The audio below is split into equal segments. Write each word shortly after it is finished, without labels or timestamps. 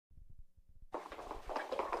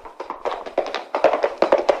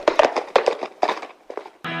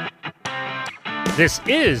This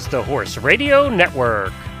is the Horse Radio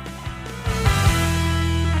Network.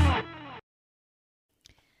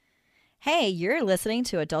 Hey, you're listening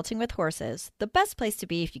to Adulting with Horses, the best place to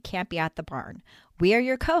be if you can't be at the barn. We are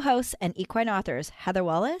your co-hosts and equine authors, Heather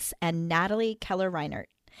Wallace and Natalie Keller-Reinert.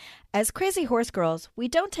 As crazy horse girls, we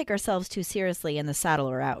don't take ourselves too seriously in the saddle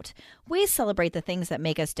or out. We celebrate the things that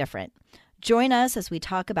make us different. Join us as we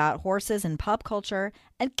talk about horses and pop culture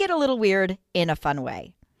and get a little weird in a fun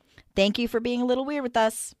way. Thank you for being a little weird with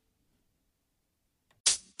us.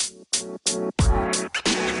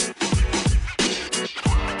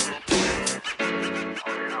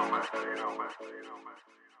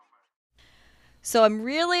 So I'm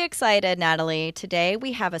really excited, Natalie. Today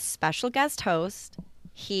we have a special guest host.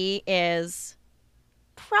 He is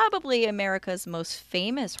probably America's most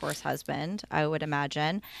famous horse husband, I would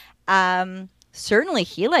imagine. Certainly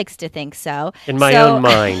he likes to think so. In my own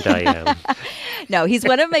mind, I am. No, he's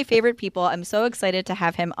one of my favorite people. I'm so excited to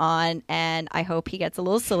have him on, and I hope he gets a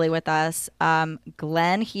little silly with us.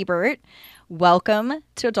 Glenn Hebert, welcome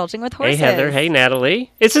to Adulting with Horses. Hey, Heather. Hey,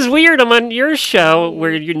 Natalie. This is weird. I'm on your show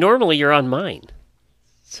where normally you're on mine.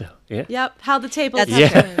 So, yeah. Yep, how the tables That's have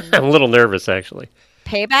Yeah, turned. I'm a little nervous, actually.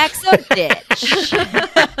 Payback's a bitch.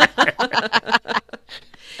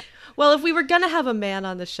 Well, if we were going to have a man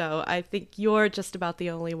on the show, I think you're just about the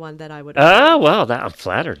only one that I would Oh, well, I'm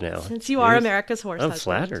flattered now. Since you are America's horse I'm husband.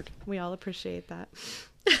 flattered. We all appreciate that.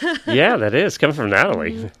 Yeah, that is. Coming from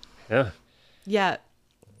Natalie. Mm-hmm. Yeah. Yeah.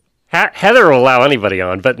 Heather will allow anybody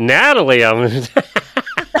on, but Natalie, I'm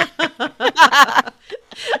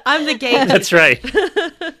the gatekeeper. That's right.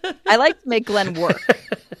 I like to make Glenn work,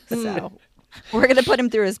 so we're going to put him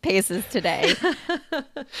through his paces today.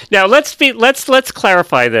 Now let's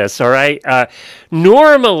clarify this. All right.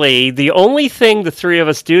 Normally, the only thing the three of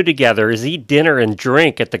us do together is eat dinner and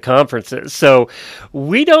drink at the conferences. So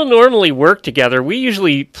we don't normally work together. We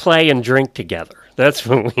usually play and drink together. That's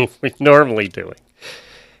what we're normally doing.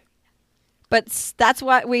 But that's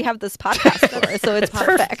why we have this podcast for, so it's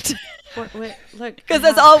perfect. Wait, look. Because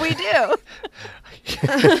that's all we do.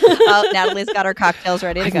 Oh, Natalie's got her cocktails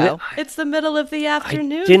ready to go. It's the middle of the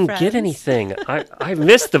afternoon, I didn't friends. get anything. I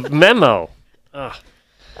missed the memo. Ugh.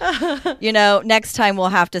 You know, next time we'll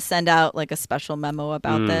have to send out like a special memo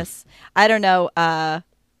about this. I don't know. I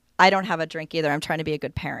don't have a drink either. I'm trying to be a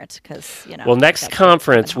good parent because, you know. Well, next that's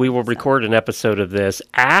conference, home, we will so. record an episode of this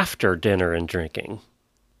after dinner and drinking.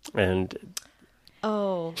 And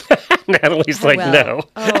Oh. Natalie's like, Well, no.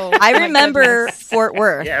 Oh. I my remember goodness. Fort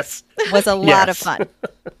Worth Yes. was a lot of Yes. fun.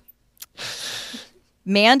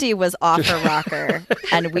 Mandy was off her rocker,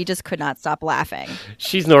 and we just could not stop laughing.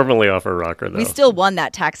 She's normally off her rocker, though. We still won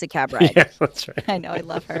that taxi cab ride. Yeah, that's right. I know, I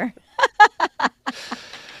love her. I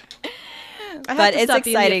have But to it's stop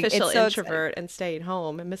being exciting. the official It's so introvert and staying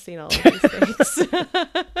home and missing all of these things.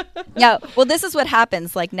 Yeah, well, this is what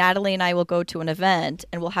happens. Like, Natalie and I will go to an event,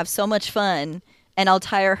 and we'll have so much fun, and I'll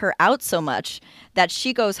tire her out so much that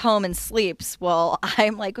she goes home and sleeps. Well,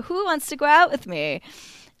 I'm like, who wants to go out with me?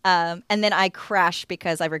 And then I crash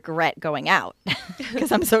because I regret going out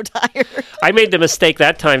because I'm so tired. I made the mistake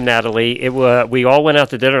that time, Natalie. We all went out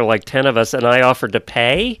to dinner, like 10 of us, and I offered to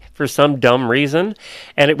pay for some dumb reason,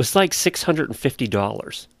 and it was like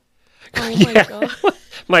 $650. Oh my God.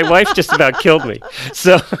 My wife just about killed me.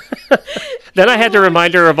 So then I had to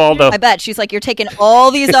remind her of all the... I bet. She's like, you're taking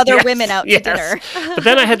all these other Yes, women out to yes. dinner. But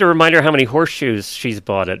then I had to remind her how many horseshoes she's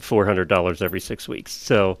bought at $400 every 6 weeks.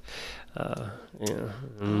 So, yeah.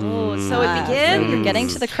 Oh, so So it begins. you're getting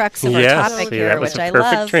to the crux of our Yes, topic see, here, that was which a I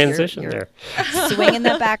perfect love. transition You're there. swinging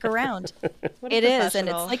that back around. What a It is, and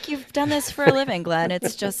professional. it's like you've done this for a living, Glenn.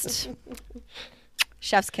 It's just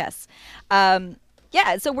chef's kiss.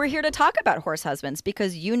 Yeah, so we're here to talk about horse husbands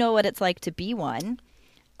because you know what it's like to be one.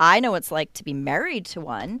 I know what it's like to be married to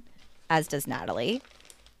one, as does Natalie.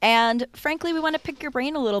 And frankly, we want to pick your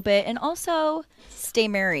brain a little bit and also stay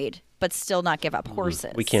married, but still not give up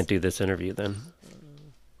horses. We can't do this interview then.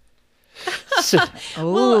 So,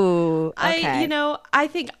 Oh, okay. I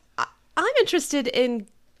think I'm interested in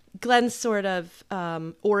Glenn's sort of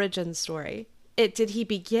origin story. Did he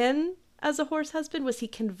begin as a horse husband? Was he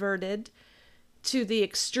converted to the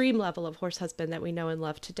extreme level of horse husband that we know and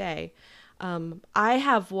love today? I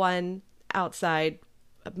have one outside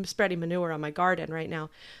spreading manure on my garden right now,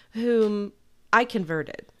 whom I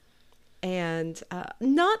converted. And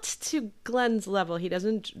not to Glenn's level. He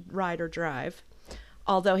doesn't ride or drive,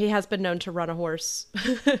 although he has been known to run a horse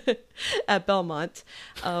at Belmont.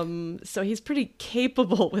 So he's pretty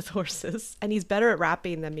capable with horses, and he's better at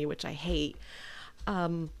wrapping than me, which I hate.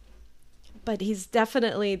 But he's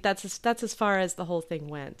definitely, that's as far as the whole thing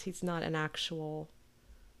went. He's not an actual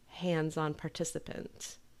hands-on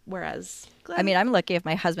participant. Whereas Glenn... I mean, I'm lucky if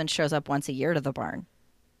my husband shows up once a year to the barn.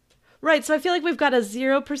 Right, so I feel like we've got a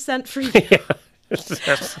 0% for you. Yeah.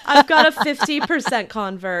 I've got a 50%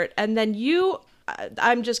 convert, and then you...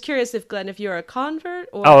 I'm just curious if, Glenn, if you're a convert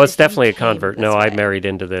or... Oh, it's if you definitely a came convert. this No, I way. married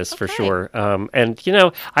into this for Okay. sure. And,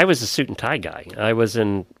 I was a suit and tie guy. I was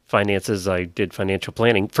in finances. I did financial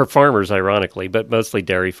planning for farmers, ironically, but mostly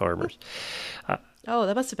dairy farmers. Oh,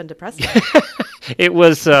 that must have been depressing. It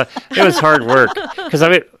was hard work because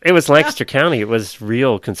it was Lancaster County. It was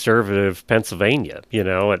real conservative Pennsylvania,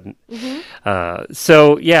 and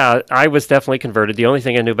so yeah, I was definitely converted. The only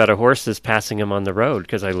thing I knew about a horse is passing him on the road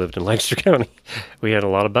because I lived in Lancaster County. We had a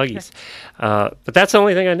lot of buggies, but that's the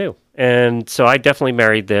only thing I knew. And so I definitely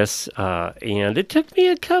married this, and it took me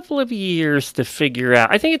a couple of years to figure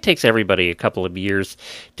out. I think it takes everybody a couple of years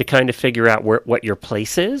to kind of figure out what your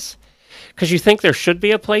place is. Because you think there should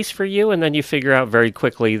be a place for you, and then you figure out very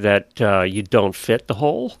quickly that you don't fit the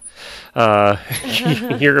hole.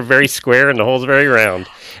 You're very square, and the hole's very round,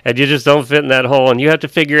 and you just don't fit in that hole. And you have to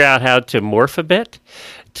figure out how to morph a bit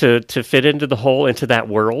to fit into the hole, into that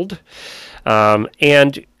world.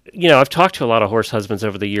 And I've talked to a lot of horse husbands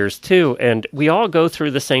over the years too, and we all go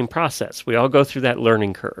through the same process. We all go through that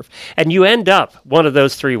learning curve, and you end up one of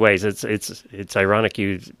those three ways. It's ironic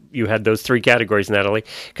you had those three categories, Natalie,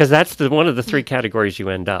 because that's one of the three categories you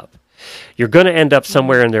end up. You're going to end up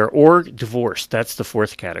somewhere in there, or divorced. That's the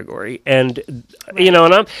fourth category. And,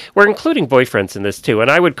 and we're including boyfriends in this too.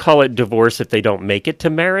 And I would call it divorce if they don't make it to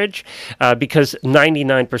marriage, because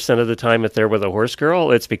 99% of the time, if they're with a horse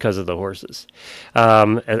girl, it's because of the horses.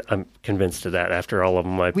 And I'm convinced of that after all of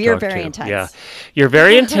them I've talked to. We are very intense. Yeah, you're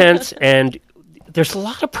very intense, and there's a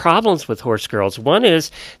lot of problems with horse girls. One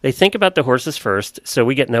is they think about the horses first, so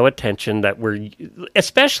we get no attention.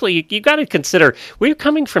 Especially, you got to consider, we're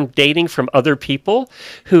coming from dating from other people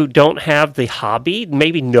who don't have the hobby,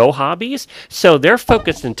 maybe no hobbies, so they're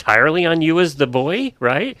focused entirely on you as the boy,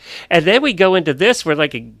 right? And then we go into this where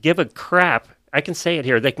give a crap. I can say it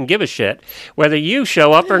here. They can give a shit whether you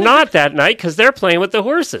show up or not that night because they're playing with the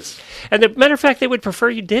horses. And the matter of fact, they would prefer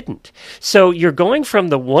you didn't. So you're going from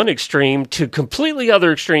the one extreme to completely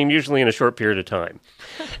other extreme, usually in a short period of time.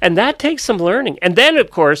 And that takes some learning. And then, of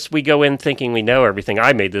course, we go in thinking we know everything.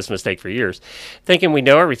 I made this mistake for years, thinking we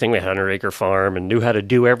know everything. We had a 100-acre farm and knew how to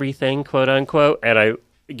do everything, quote unquote. And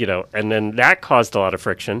and then that caused a lot of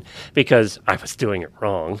friction because I was doing it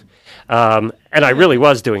wrong. And I really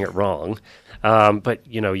was doing it wrong. But,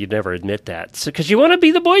 you'd never admit that. So, because you want to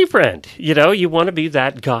be the boyfriend, you want to be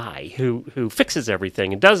that guy who fixes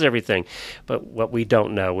everything and does everything. But what we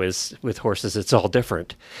don't know is with horses, it's all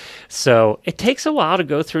different. So it takes a while to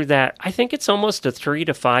go through that. I think it's almost a 3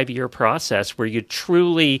 to 5 year process where you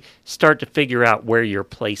truly start to figure out where your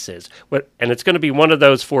place is. And it's going to be one of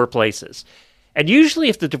those 4 places. And usually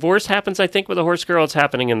if the divorce happens, I think with a horse girl, it's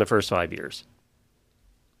happening in the first 5 years.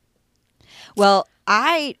 Well,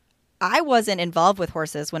 I wasn't involved with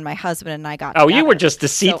horses when my husband and I got together. You were just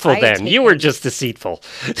deceitful then. You were just deceitful.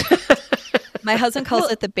 My husband calls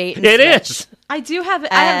it the bait and switch. It is. I have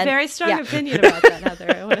a very strong opinion about that,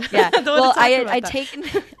 Heather. Well,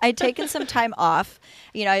 I'd taken some time off.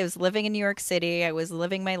 I was living in New York City. I was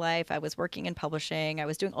living my life. I was working in publishing. I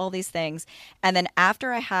was doing all these things. And then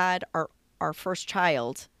after I had our first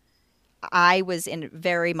child, I was in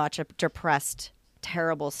very much a depressed,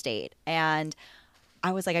 terrible state. And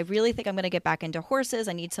I was like, I really think I'm going to get back into horses.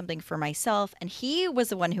 I need something for myself. And he was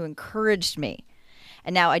the one who encouraged me.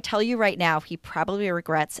 And now I tell you right now, he probably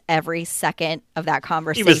regrets every second of that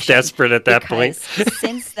conversation. He was desperate at that point.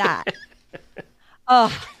 Since that,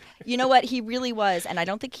 you know what? He really was. And I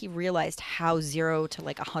don't think he realized how 0 to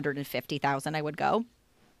 150,000 I would go.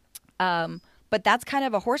 But that's kind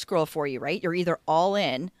of a horse girl for you, right? You're either all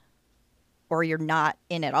in or you're not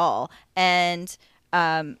in at all. And,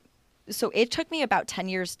 so it took me about 10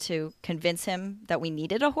 years to convince him that we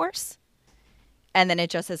needed a horse. And then it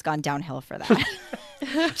just has gone downhill for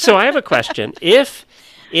that. So I have a question. If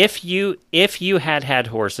you had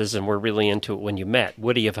horses and were really into it when you met,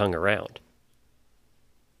 would he have hung around?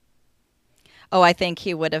 Oh, I think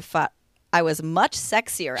he would have thought I was much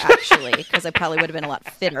sexier, actually, because I probably would have been a lot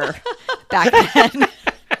fitter back then.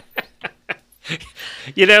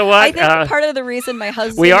 You know what? I think part of the reason my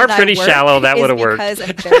husband we are pretty shallow. That would have worked.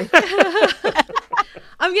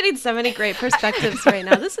 I'm getting so many great perspectives right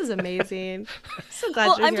now. This is amazing. I'm so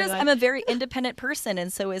glad you're here. I'm a very independent person,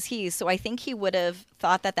 and so is he. So I think he would have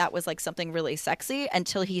thought that was something really sexy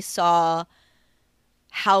until he saw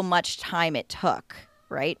how much time it took,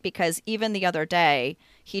 right? Because even the other day,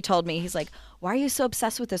 he told me, he's like, why are you so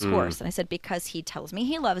obsessed with this horse? And I said, because he tells me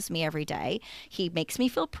he loves me every day. He makes me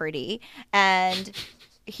feel pretty. And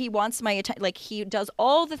he wants my attention. Like, he does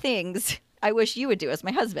all the things I wish you would do as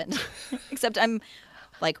my husband. Except I'm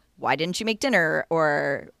like, why didn't you make dinner?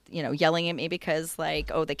 Or, yelling at me because,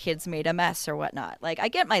 like, oh, the kids made a mess or whatnot. Like, I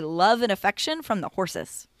get my love and affection from the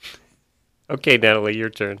horses. Okay, Natalie, your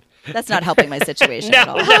turn. That's not helping my situation at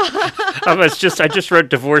all. I just wrote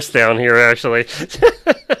divorce down here, actually.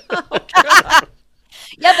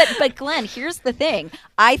 Yeah, but Glenn, here's the thing.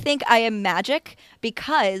 I think I am magic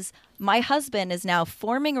because my husband is now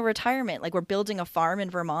forming a retirement. Like, we're building a farm in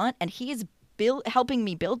Vermont, and he is helping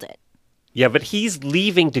me build it. Yeah, but he's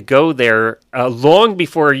leaving to go there long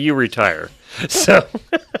before you retire. So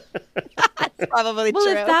That's probably Well,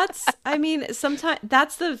 true. if that's, sometimes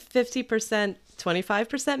that's the 50%,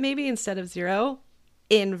 25% maybe instead of 0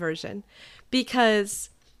 inversion. Because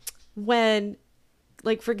when,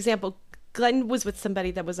 like, for example, Glenn was with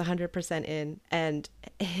somebody that was 100% in, and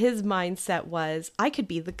his mindset was, I could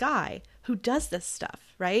be the guy who does this stuff,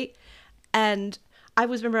 right? And I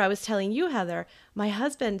was telling you, Heather, my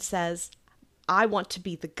husband says, I want to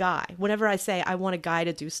be the guy. Whenever I say I want a guy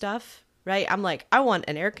to do stuff, right? I'm like, I want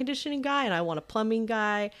an air conditioning guy, and I want a plumbing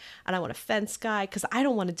guy, and I want a fence guy, because I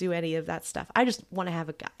don't want to do any of that stuff. I just want to have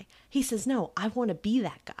a guy. He says, no, I want to be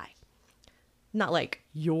that guy. Not like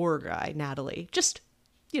your guy, Natalie. Just,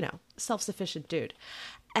 self-sufficient dude.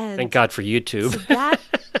 And thank God for YouTube. so that,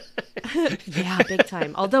 yeah, big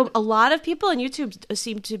time. Although a lot of people on YouTube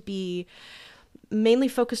seem to be mainly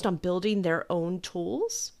focused on building their own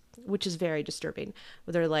tools, which is very disturbing.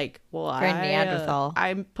 They're like, well, Very Neanderthal.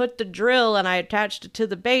 I put the drill and I attached it to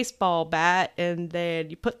the baseball bat, and then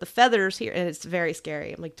you put the feathers here, and it's very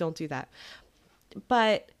scary. I'm like, don't do that.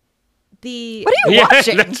 But What are you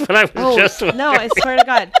watching? That's what I was just no, I swear to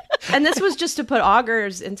God. And this was just to put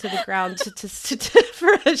augers into the ground to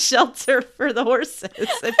for a shelter for the horses.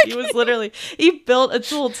 And he built a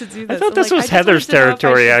tool to do this. I thought this was Heather's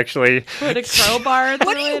territory, actually. Put a crowbar through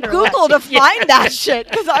What do you it or Google to find that shit?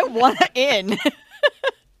 Because I want in.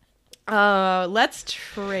 Let's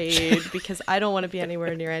trade, because I don't want to be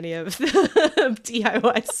anywhere near any of the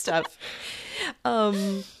DIY stuff.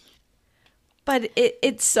 But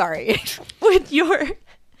it's Sorry.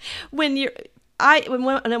 when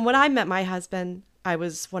I met my husband, I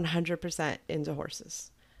was 100% into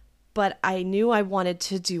horses. But I knew I wanted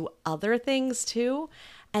to do other things too,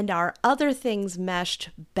 and our other things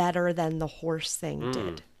meshed better than the horse thing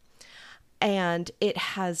did. And there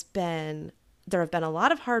have been a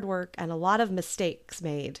lot of hard work and a lot of mistakes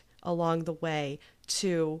made along the way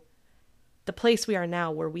to the place we are now,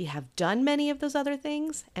 where we have done many of those other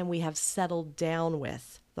things and we have settled down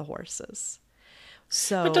with the horses.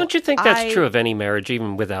 So, but don't you think that's true of any marriage,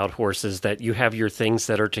 even without horses, that you have your things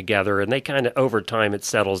that are together and they kind of, over time, it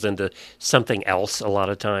settles into something else a lot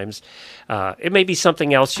of times. It may be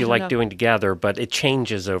something else you like doing together, but it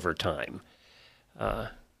changes over time.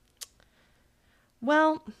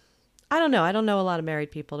 Well, I don't know. I don't know a lot of married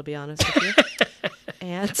people, to be honest with you.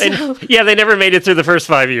 And so, they never made it through the first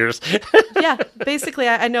 5 years. yeah, basically,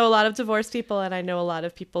 I know a lot of divorced people, and I know a lot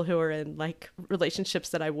of people who are in like relationships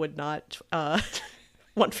that I would not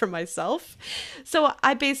want for myself. So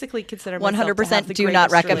I basically consider myself 100% to have the do not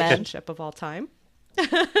greatest recommend relationship of all time.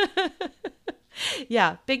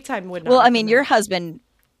 Yeah, big time would not. Well, I recommend. mean, your husband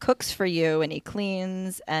cooks for you and he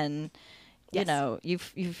cleans, and Yes.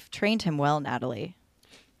 you've trained him well, Natalie.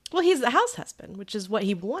 Well, he's the house husband, which is what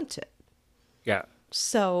he wanted. Yeah.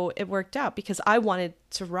 So it worked out because I wanted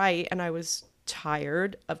to write, and I was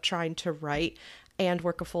tired of trying to write and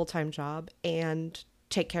work a full-time job and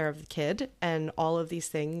take care of the kid and all of these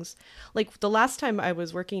things. Like the last time I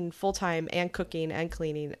was working full-time and cooking and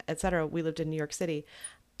cleaning, etc., we lived in New York City,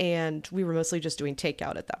 and we were mostly just doing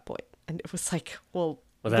takeout at that point. And it was like, well,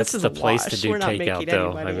 that's this is the a place wash. to do We're not takeout, making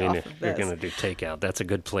though. any I money mean, off if of you're this. going to do takeout, that's a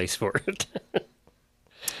good place for it.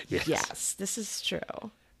 Yes, this is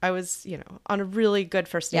true. I was, on a really good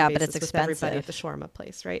first name Yeah, basis but it's with everybody at expensive. the shawarma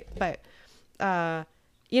place, right? But,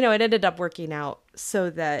 it ended up working out so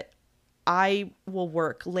that I will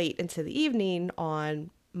work late into the evening on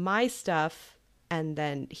my stuff, and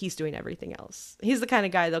then he's doing everything else. He's the kind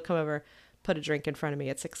of guy that'll come over, put a drink in front of me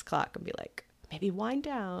at 6:00 and be like, maybe wind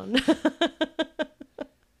down.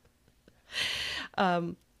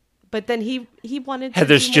 But then he wanted to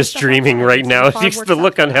Heather's do more just stuff dreaming outside, right so now. the farm works The out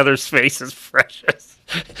look on for him. Heather's face is precious.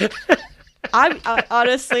 I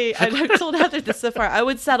honestly, I've told Heather this so far. I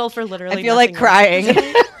would settle for literally. I feel like nothing else.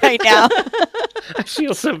 crying right now. I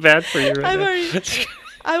feel so bad for you right now.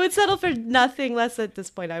 I would settle for nothing less at this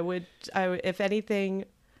point. I would, if anything,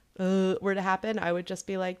 were to happen, I would just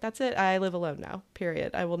be like, that's it. I live alone now,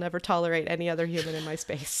 period. I will never tolerate any other human in my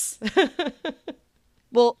space.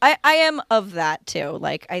 Well, I am of that too.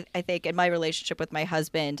 Like, I think in my relationship with my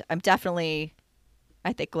husband, I'm definitely,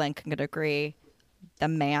 I think Glenn can agree, the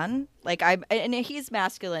man. Like, and he's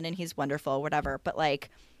masculine and he's wonderful, whatever. But like,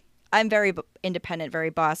 I'm very independent, very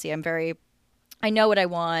bossy. I know what I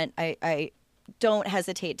want. I don't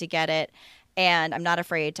hesitate to get it. And I'm not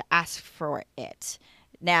afraid to ask for it.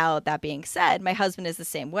 Now, that being said, my husband is the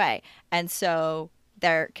same way. And so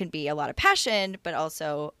there can be a lot of passion, but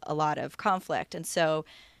also a lot of conflict. And so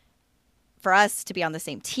for us to be on the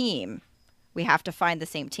same team, we have to find the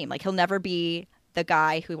same team. Like, he'll never be the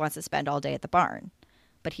guy who wants to spend all day at the barn,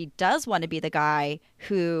 but he does want to be the guy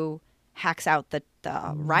who hacks out the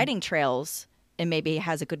riding trails and maybe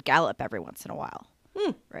has a good gallop every once in a while.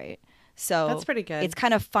 Right. So that's pretty good. It's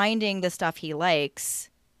kind of finding the stuff he likes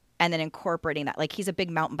and then incorporating that. Like, he's a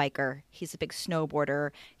big mountain biker. He's a big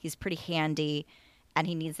snowboarder. He's pretty handy and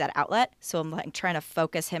he needs that outlet. So I'm like trying to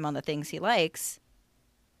focus him on the things he likes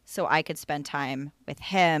so I could spend time with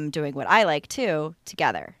him doing what I like too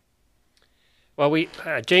together. Well,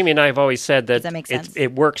 Jamie and I have always said that, Does that make sense?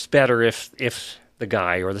 it works better if the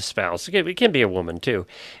guy or the spouse, it can be a woman too,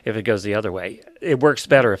 if it goes the other way. It works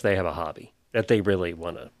better if they have a hobby that they really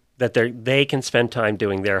want to, that they can spend time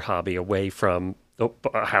doing their hobby away from the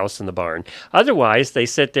house and the barn. Otherwise, they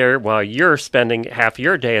sit there while you're spending half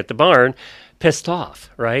your day at the barn pissed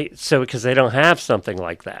off, right? So because they don't have something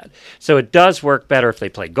like that. So it does work better if they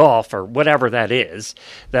play golf or whatever that is,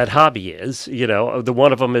 that hobby is. You know,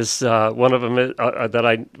 one of them is one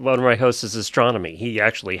of my hosts is astronomy. He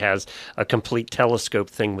actually has a complete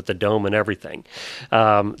telescope thing with the dome and everything.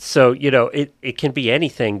 So you know, it can be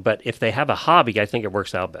anything, but if they have a hobby, I think it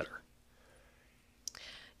works out better.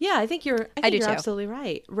 Yeah, I think you're do too. absolutely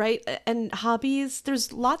right. Right. And hobbies,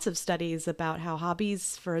 there's lots of studies about how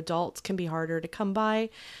hobbies for adults can be harder to come by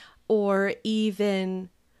or even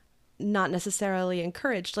not necessarily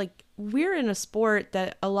encouraged. Like, we're in a sport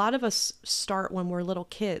that a lot of us start when we're little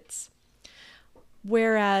kids,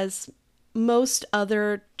 whereas most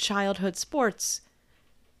other childhood sports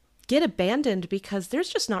get abandoned because there's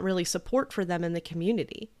just not really support for them in the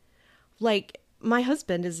community. Like, my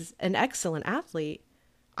husband is an excellent athlete.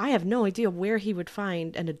 I have no idea where he would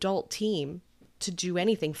find an adult team to do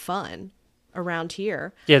anything fun around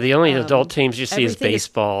here. Yeah, the only adult teams you see is everything is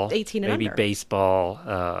baseball, 18 and maybe under. baseball.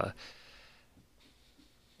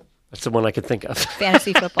 That's the one I could think of.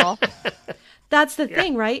 Fantasy football. That's the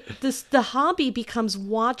thing, right? The hobby becomes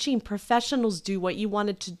watching professionals do what you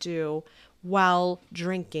wanted to do while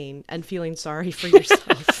drinking and feeling sorry for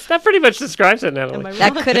yourself. That pretty much describes it, Natalie. Am I wrong?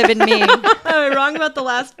 That could have been me. Am I wrong about the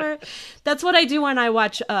last part? That's what I do when I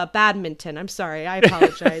watch badminton. I'm sorry. I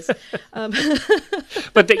apologize.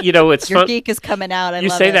 But you know, it's Your fun. geek is coming out. I You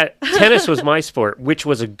love say it. that tennis was my sport, which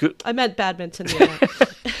was a good. I meant badminton. Yeah.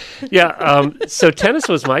 Yeah. So tennis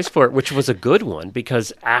was my sport, which was a good one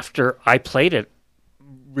because after I played it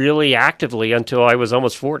really actively until I was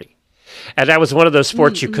almost 40. And that was one of those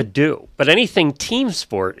sports you could do. But anything team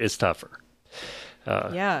sport is tougher.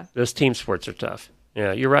 Yeah. Those team sports are tough.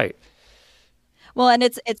 Yeah, you're right. Well, and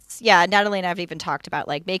it's yeah, Natalie and I have even talked about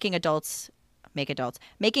like making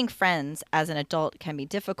friends as an adult can be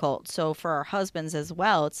difficult. So for our husbands as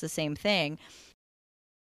well, it's the same thing.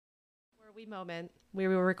 For a wee moment, we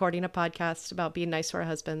were recording a podcast about being nice to our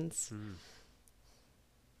husbands.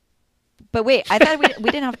 But wait, I thought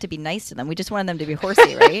we didn't have to be nice to them. We just wanted them to be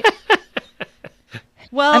horsey, right?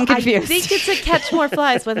 Well, I'm I confused. think it's a catch more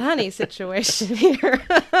flies with honey situation here.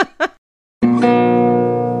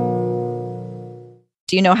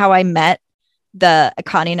 Do you know how I met the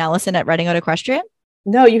Connie and Allison at Reading Out Equestrian?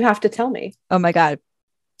 No, you have to tell me. Oh my God.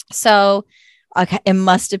 So it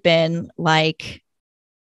must have been like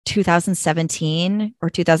 2017 or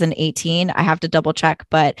 2018. I have to double check,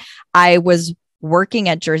 but I was working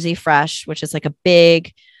at Jersey Fresh, which is like a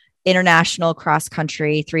big international cross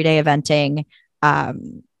country 3-day eventing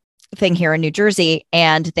thing here in New Jersey.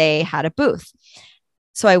 And they had a booth.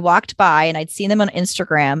 So I walked by and I'd seen them on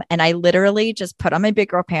Instagram and I literally just put on my big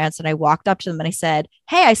girl pants and I walked up to them and I said,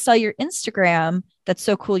 "Hey, I saw your Instagram. That's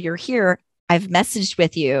so cool. You're here. I've messaged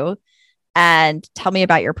with you and tell me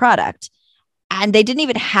about your product." And they didn't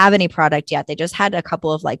even have any product yet. They just had a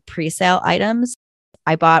couple of like pre-sale items.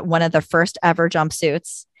 I bought one of the first ever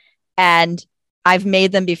jumpsuits and I've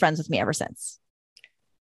made them be friends with me ever since.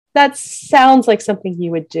 That sounds like something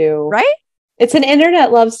you would do. Right? It's an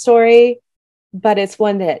internet love story, but it's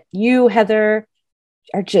one that you, Heather,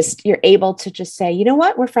 you're able to just say, you know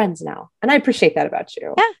what, we're friends now. And I appreciate that about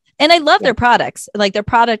you. Yeah. And I love their products. Like their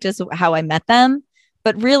product is how I met them,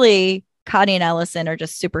 But really, Connie and Ellison are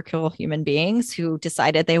just super cool human beings who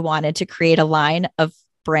decided they wanted to create a line of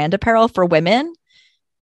brand apparel for women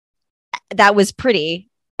that was pretty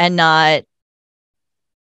and not,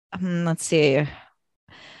 let's see,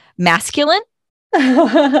 masculine,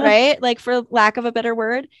 right? Like, for lack of a better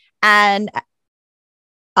word. And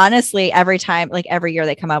honestly, every year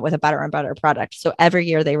they come out with a better and better product. So every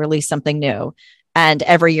year they release something new. And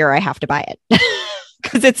every year I have to buy it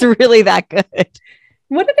because it's really that good.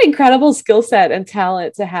 What an incredible skill set and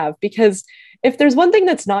talent to have, because if there's one thing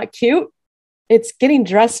that's not cute, it's getting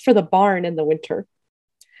dressed for the barn in the winter.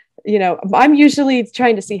 I'm usually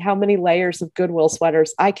trying to see how many layers of Goodwill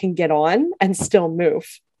sweaters I can get on and still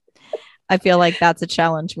move. I feel like that's a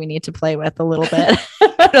challenge we need to play with a little bit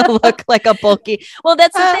to look like a bulky. Well,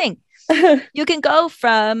 that's the thing. I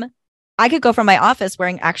could go from my office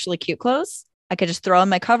wearing actually cute clothes. I could just throw on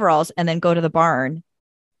my coveralls and then go to the barn.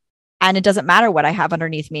 And it doesn't matter what I have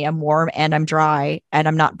underneath me. I'm warm and I'm dry and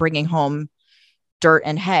I'm not bringing home dirt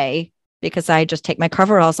and hay because I just take my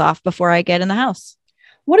coveralls off before I get in the house.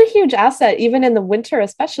 What a huge asset, even in the winter,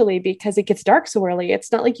 especially because it gets dark so early.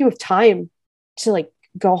 It's not like you have time to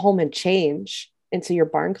go home and change into your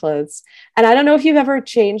barn clothes. And I don't know if you've ever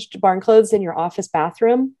changed barn clothes in your office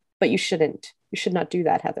bathroom, but you shouldn't. You should not do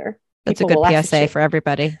that, Heather. That's a good PSA for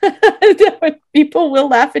everybody. People will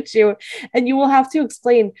laugh at you and you will have to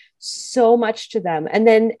explain so much to them. And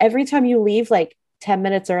then every time you leave 10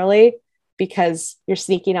 minutes early because you're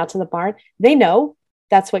sneaking out to the barn, they know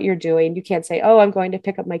that's what you're doing. You can't say, oh, I'm going to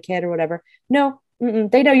pick up my kid or whatever. No,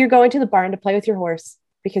 they know you're going to the barn to play with your horse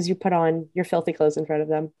because you put on your filthy clothes in front of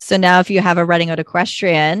them. So now if you have a Reading Out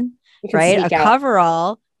equestrian, right, a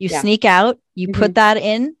coverall, you sneak out, you put that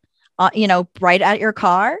in, right at your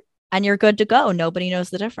car, and you're good to go. Nobody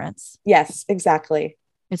knows the difference. Yes, exactly.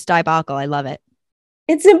 It's diabolical. I love it.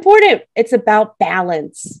 It's important. It's about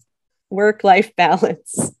balance, work-life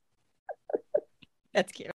balance.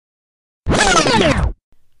 That's cute.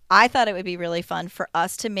 I thought it would be really fun for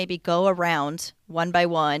us to maybe go around one by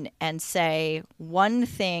one and say one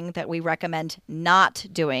thing that we recommend not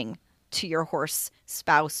doing to your horse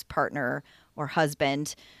spouse, partner, or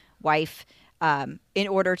husband, wife, in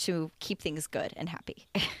order to keep things good and happy.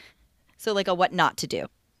 So a what not to do.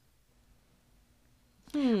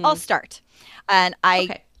 I'll start. And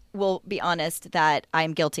I will be honest that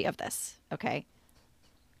I'm guilty of this. Okay.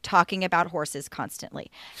 Talking about horses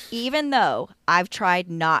constantly. Even though I've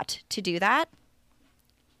tried not to do that,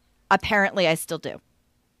 apparently I still do.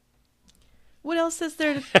 What else is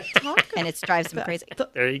there to talk and it drives me crazy.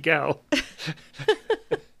 There you go.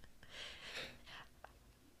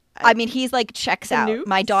 I mean, he's checks out.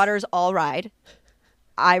 My daughters all ride.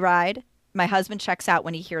 I ride. My husband checks out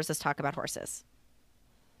when he hears us talk about horses.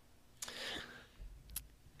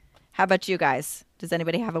 How about you guys? Does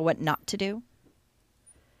anybody have a what not to do?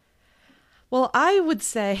 Well, I would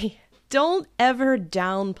say don't ever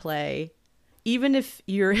downplay, even if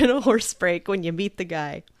you're in a horse break when you meet the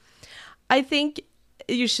guy. I think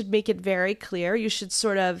you should make it very clear. You should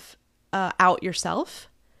sort of out yourself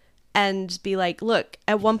and be like, look,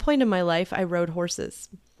 at one point in my life, I rode horses.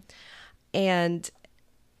 And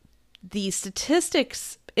the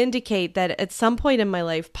statistics indicate that at some point in my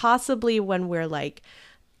life, possibly when we're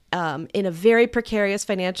in a very precarious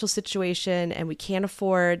financial situation and we can't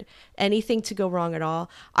afford anything to go wrong at all,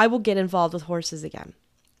 I will get involved with horses again.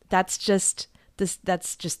 That's just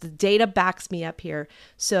the data backs me up here.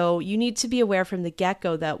 So you need to be aware from the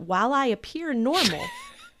get-go that while I appear normal,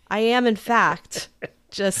 I am in fact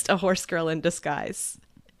just a horse girl in disguise.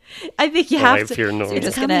 I think you have to. So you're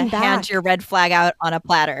just going to hand your red flag out on a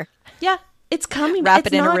platter. Yeah, it's coming. Wrap it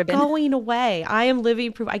it's in not a ribbon. Going away. I am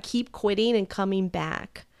living proof. I keep quitting and coming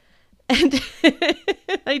back. And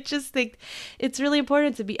I just think it's really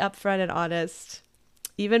important to be upfront and honest.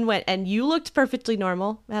 Even when, and you looked perfectly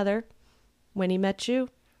normal, Heather, when he met you.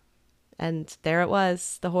 And there it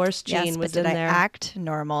was. The horse gene was in there. Did I act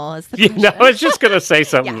normal? Is the question. I was just going to say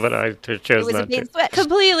something, but I chose not to.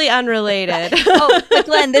 Completely unrelated. Oh, but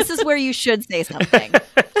Glenn, this is where you should say something.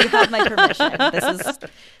 You have my permission. This is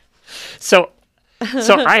so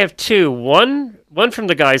I have two. One from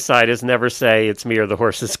the guy's side is never say it's me or the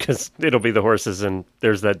horses because it'll be the horses and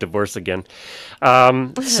there's that divorce again.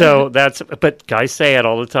 But guys say it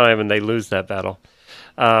all the time and they lose that battle.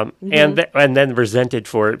 And then resented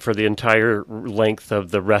for it for the entire length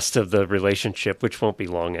of the rest of the relationship, which won't be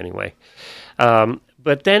long anyway.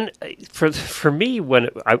 But then for me,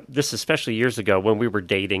 this especially years ago when we were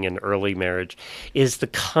dating in early marriage, is the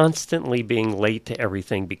constantly being late to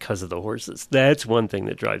everything because of the horses. That's one thing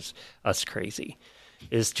that drives us crazy.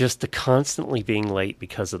 is just the constantly being late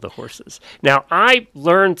because of the horses. Now, I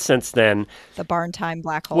learned since then, The barn time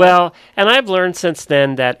black hole. well, and I've learned since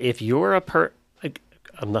then that if you're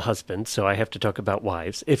I'm the husband, so I have to talk about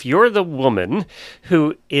wives. If you're the woman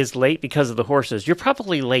who is late because of the horses, you're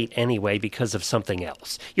probably late anyway because of something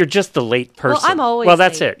else. You're just the late person. Well, I'm always Well,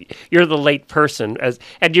 that's late. it. You're the late person,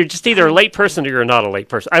 and you're just either a late person or you're not a late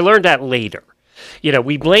person. I learned that later.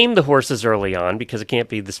 We blame the horses early on because it can't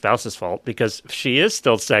be the spouse's fault because she is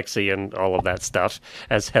still sexy and all of that stuff,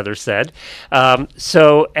 as Heather said.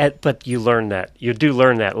 But you do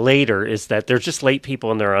learn that later is that they're just late people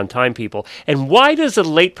and they're on-time people. And why does a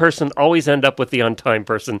late person always end up with the on-time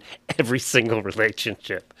person every single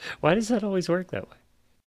relationship? Why does that always work that way?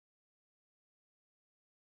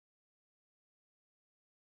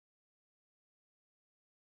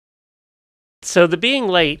 So the being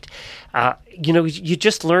late, you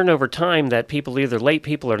just learn over time that people are either late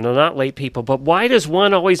people or they're not late people. But why does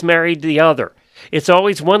one always marry the other? It's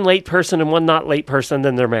always one late person and one not late person,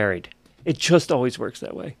 then they're married. It just always works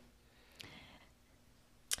that way.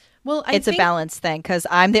 Well, it's a balance thing because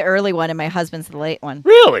I'm the early one and my husband's the late one.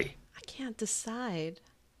 Really? I can't decide.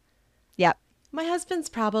 Yep. My husband's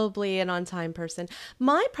probably an on-time person.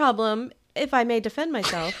 My problem, if I may defend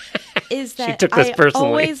myself, is that took this I personally.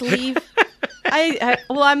 always leave.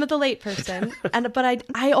 I'm the late person, but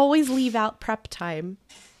I always leave out prep time.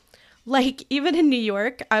 Like even in New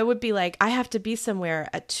York, I would be like, I have to be somewhere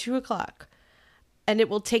at 2:00, and it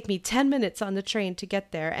will take me 10 minutes on the train to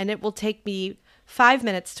get there, and it will take me 5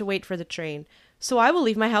 minutes to wait for the train. So I will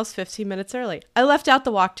leave my house 15 minutes early. I left out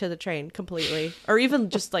the walk to the train completely, or even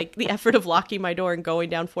just like the effort of locking my door and going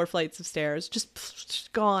down 4 flights of stairs,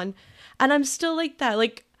 just gone. And I'm still like that.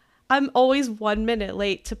 Like I'm always 1 minute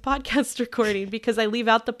late to podcast recording because I leave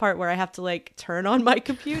out the part where I have to like turn on my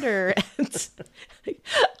computer and like,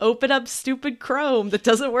 open up stupid Chrome that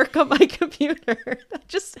doesn't work on my computer.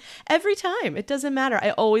 Just every time. It doesn't matter.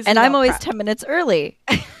 I always And leave I'm out always prep. 10 minutes early.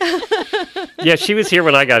 Yeah, she was here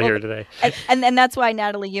when I got here today. And that's why,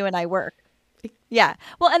 Natalie, you and I work. Yeah.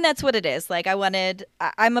 Well, and that's what it is. Like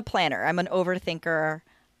I'm a planner. I'm an overthinker.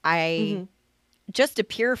 I just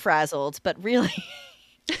appear frazzled, but really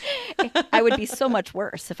I would be so much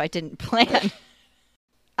worse if I didn't plan.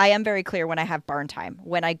 I am very clear when I have barn time.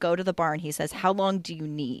 When I go to the barn, he says, how long do you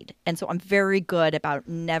need? And so I'm very good about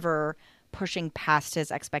never pushing past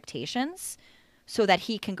his expectations so that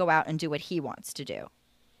he can go out and do what he wants to do.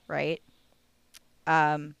 Right?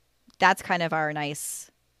 That's kind of our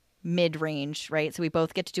nice mid-range, right? So we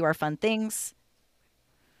both get to do our fun things.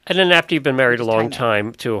 And then after you've been married a Just long time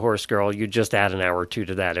time to a horse girl, you just add an hour or two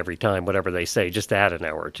to that every time, whatever they say, just add an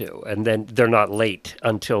hour or two. And then they're not late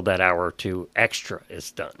until that hour or two extra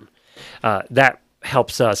is done. That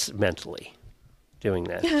helps us mentally doing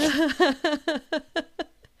that.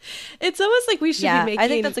 It's almost like we should be making I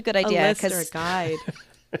think that's a good idea, list or a guide.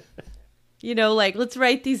 Like let's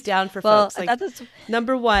write these down for folks. Like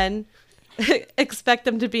number 1, expect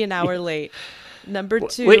them to be an hour late. Number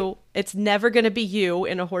 2, it's never going to be you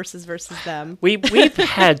in a horses versus them. We've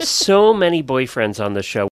had so many boyfriends on the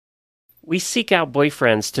show. We seek out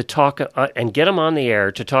boyfriends to talk and get them on the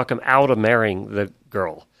air to talk them out of marrying the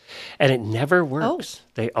girl. And it never works.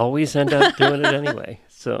 They always end up doing it anyway.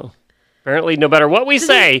 So apparently no matter what we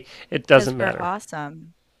say, it doesn't matter.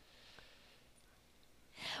 Awesome.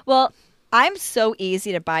 Well, I'm so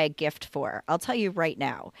easy to buy a gift for. I'll tell you right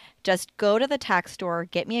now. Just go to the tax store,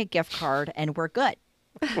 get me a gift card, and we're good.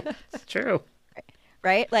 It's true.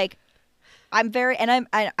 Right? Like, I'm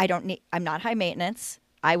not high maintenance.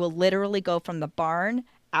 I will literally go from the barn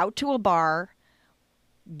out to a bar,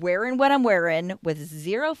 wearing what I'm wearing, with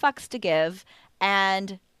 0 fucks to give,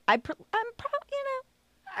 and I probably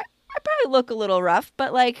look a little rough,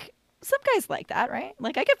 but like some guys like that, right?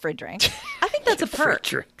 Like I get free drinks. I think that's a perk.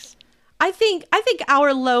 Free drinks. I think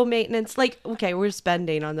our low maintenance, like, okay, we're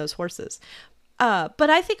spending on those horses. But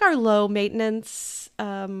I think our low maintenance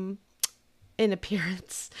in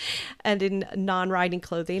appearance and in non-riding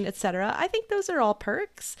clothing, etc., I think those are all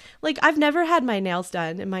perks. Like, I've never had my nails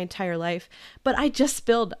done in my entire life, but I just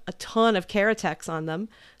spilled a ton of Keratex on them.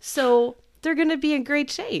 So they're going to be in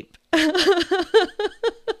great shape.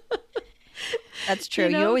 That's true.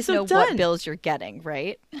 You always know what bills you're getting,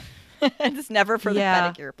 right? It's never for the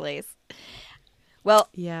pedicure place. Well,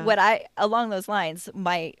 along those lines,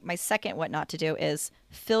 my second what not to do is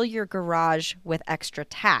fill your garage with extra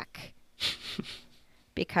tack.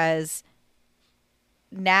 Because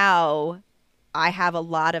now I have a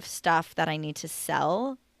lot of stuff that I need to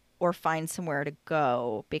sell or find somewhere to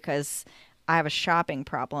go because I have a shopping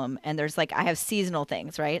problem, and there's like I have seasonal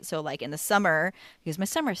things, right? So like in the summer, I use my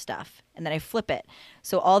summer stuff, and then I flip it.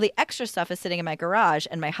 So all the extra stuff is sitting in my garage,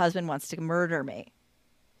 and my husband wants to murder me.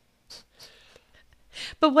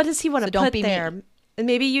 But what does he want So to don't put be there? me. And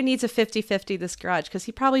maybe you need to 50-50 this garage because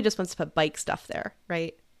he probably just wants to put bike stuff there,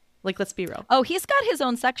 right? Like, let's be real. Oh, he's got his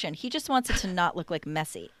own section. He just wants it to not look like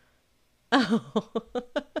messy. Oh.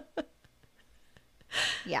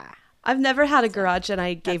 Yeah. I've never had a garage, and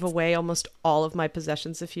I gave away almost all of my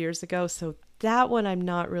possessions a few years ago. So that one I'm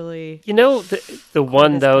not really. You know, the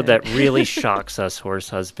one, as though, good. that really shocks us horse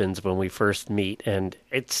husbands when we first meet, and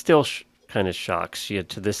it still kind of shocks you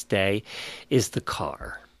to this day, is the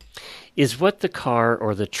car. Is what the car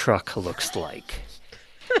or the truck looks like.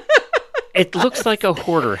 It looks like a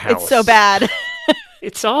hoarder house. It's so bad.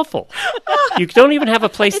 It's awful. You don't even have a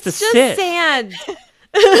place to It's just sit. sand.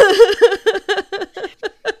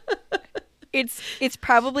 It's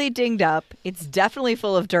probably dinged up. It's definitely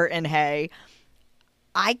full of dirt and hay.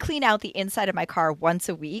 I clean out the inside of my car once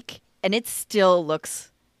a week, and it still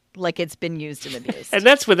looks like it's been used and abused. And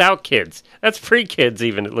that's without kids. That's pre-kids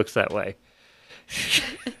even, it looks that way.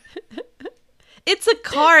 It's a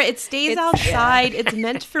car. It stays outside. It's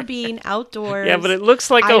meant for being outdoors. Yeah, but it looks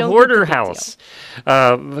like I a don't get hoarder the big house.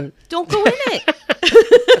 Don't go in it.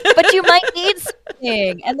 But you might need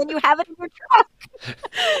something, and then you have it in your truck.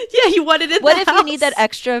 Yeah, you want it in What the if house. you need that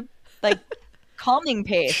extra, like, calming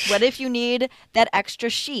paste? What if you need that extra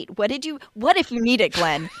sheet? What if you need it,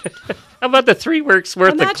 Glenn? How about the 3 weeks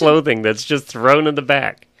worth of Imagine- clothing that's just thrown in the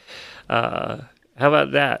back? How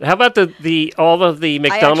about that? How about the all of the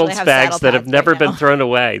McDonald's have bags saddle that have pads never right been now. thrown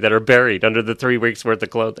away, that are buried under the 3 weeks worth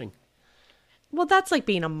of clothing? Well, that's like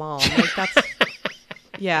being a mom. Like that's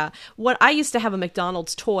yeah. What I used to have a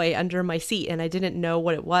McDonald's toy under my seat, and I didn't know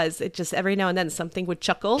what it was. It just every now and then something would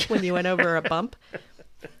chuckle when you went over a bump.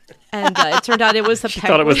 And it turned out it was the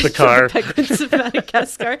thought it was the car. penguins of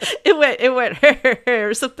Madagascar. It went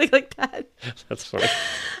or something like that. That's funny.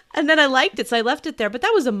 And then I liked it, so I left it there. But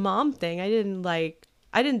that was a mom thing. I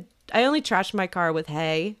only trashed my car with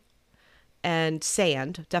hay and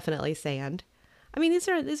sand, definitely sand. I mean, these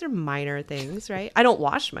are minor things, right? I don't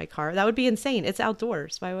wash my car. That would be insane. It's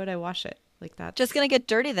outdoors. Why would I wash it like that? Just gonna get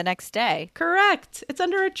dirty the next day. Correct. It's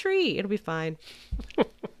under a tree. It'll be fine.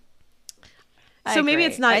 I So maybe agree.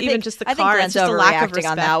 it's not I even think- just the I think car. Glenn's It's just a lack of overreacting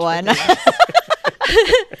respect on that one. I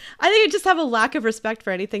think I just have a lack of respect for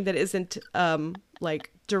anything that isn't like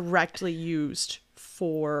directly used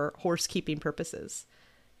for horse keeping purposes.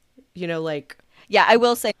 You know, like Yeah, I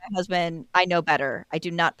will say my husband, I know better. I do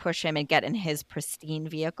not push him and get in his pristine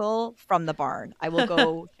vehicle from the barn. I will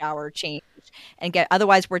go shower, change, and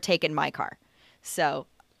otherwise we're taking my car. So,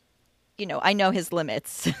 I know his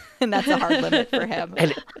limits, and that's a hard limit for him.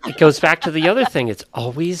 And it goes back to the other thing. It's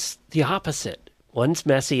always the opposite. One's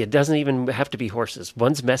messy. It doesn't even have to be horses.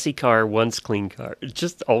 One's messy car, one's clean car. It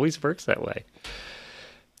just always works that way.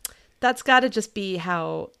 that's got to just be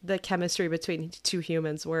how the chemistry between two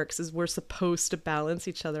humans works. Is we're supposed to balance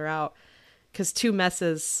each other out because 2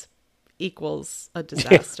 messes equals a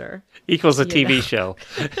disaster. Equals a You TV know. show.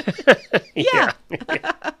 Yeah.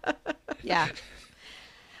 Yeah.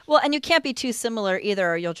 Well, and you can't be too similar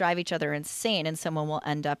either, or you'll drive each other insane and someone will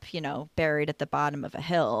end up, buried at the bottom of a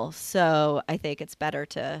hill. So I think it's better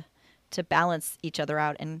to balance each other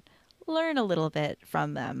out and learn a little bit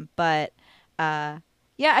from them. But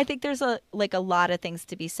yeah, I think there's a lot of things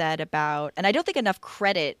to be said about, and I don't think enough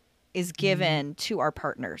credit is given to our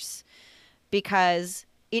partners because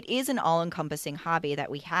it is an all-encompassing hobby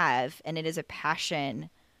that we have, and it is a passion.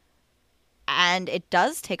 And it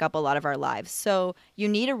does take up a lot of our lives. So you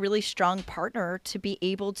need a really strong partner to be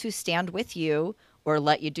able to stand with you or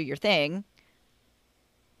let you do your thing.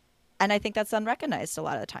 And I think that's unrecognized a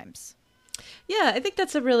lot of the times. Yeah, I think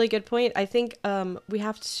that's a really good point. I think we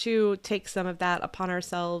have to take some of that upon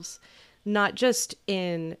ourselves, not just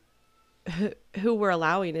in who we're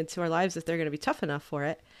allowing into our lives if they're going to be tough enough for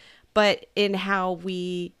it, but in how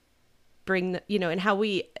we bring, in how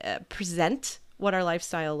we present what our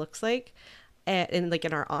lifestyle looks like, and like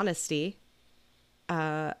in our honesty,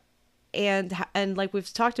 and like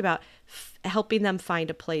we've talked about, helping them find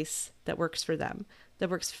a place that works for them, that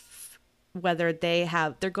works whether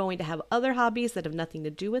they're going to have other hobbies that have nothing to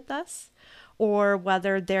do with us, or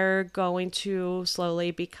whether they're going to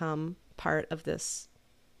slowly become part of this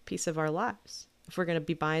piece of our lives. If we're going to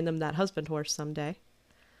be buying them that husband horse someday,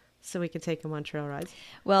 so we can take him on trail rides.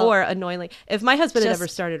 Well, or annoyingly, if my husband had just- ever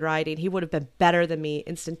started riding, he would have been better than me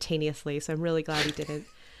instantaneously. So I'm really glad he didn't.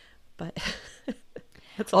 But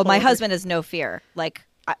that's a Well, my whole other- husband has no fear. Like,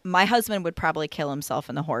 my husband would probably kill himself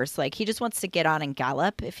in the horse. Like, he just wants to get on and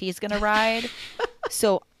gallop if he's going to ride.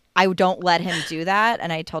 So I don't let him do that.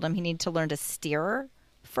 And I told him he needed to learn to steer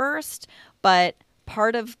first. But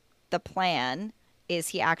part of the plan is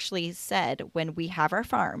he actually said, when we have our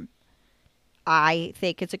farm, I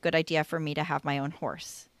think it's a good idea for me to have my own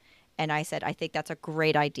horse. And I said, I think that's a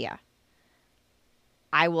great idea.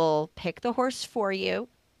 I will pick the horse for you,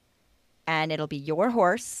 and it'll be your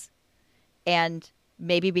horse. And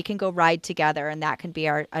maybe we can go ride together, and that can be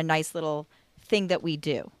a nice little thing that we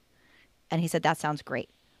do. And he said, that sounds great.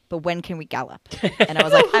 But when can we gallop? And I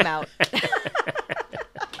was like, I'm out.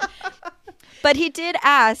 But he did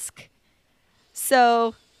ask.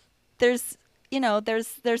 So there's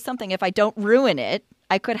something. If I don't ruin it,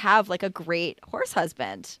 I could have like a great horse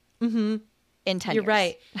husband in 10 years. You're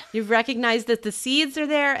right. You've recognized that the seeds are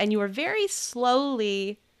there, and you are very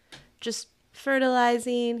slowly just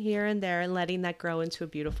fertilizing here and there and letting that grow into a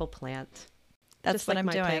beautiful plant. That's just what like I'm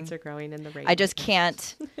my doing. plants are growing in the rain. I just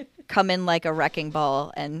can't come in like a wrecking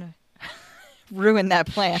ball and ruin that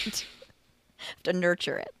plant. Have to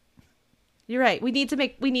nurture it. You're right. We need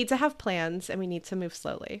to have plans, and we need to move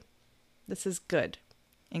slowly. This is good.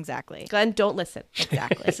 Exactly. Glenn, don't listen.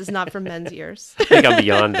 Exactly. This is not for men's ears. I think I'm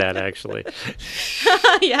beyond that, actually.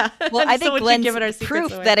 Yeah. Well, I think would you Glenn's give it our secrets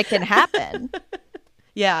proof away? that it can happen.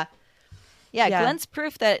 Yeah. Yeah, Yeah. Glenn's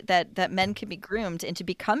proof that men can be groomed into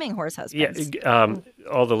becoming horse husbands. Yeah,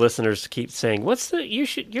 all the listeners keep saying,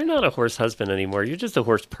 you're not a horse husband anymore. You're just a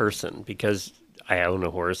horse person, because I own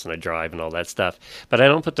a horse and I drive and all that stuff. But I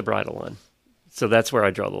don't put the bridle on. So that's where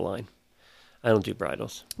I draw the line. I don't do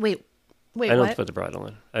bridles. Wait, I don't what? put the bridle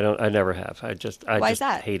on. I never have. I Why just is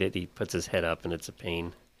that? hate it. He puts his head up and it's a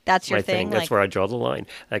pain. That's your My thing. That's like, where I draw the line.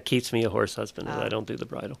 That keeps me a horse husband, and I don't do the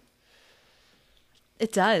bridle.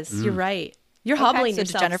 It does. You're right. You're okay, hobbling so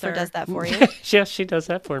yourself, Jennifer sir. does that for you. Yes, she does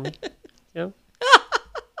that for me. Yeah.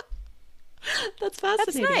 That's That's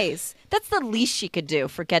fascinating. nice. That's the least she could do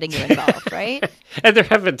for getting you involved, right? And there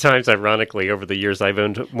have been times, ironically, over the years, I've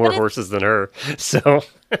owned more horses than her. So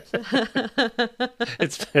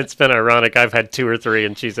it's been ironic. I've had 2 or 3,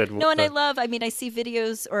 and she said, No, and I see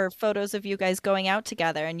videos or photos of you guys going out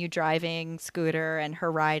together and you driving scooter and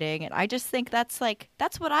her riding. And I just think that's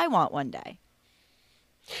what I want one day.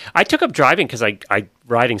 I took up driving because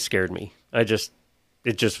riding scared me.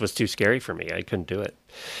 It just was too scary for me. I couldn't do it.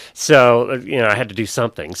 So, I had to do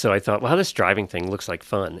something. So I thought, well, this driving thing looks like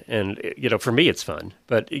fun. And, for me, it's fun.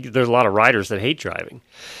 But there's a lot of riders that hate driving.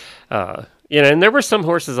 And there were some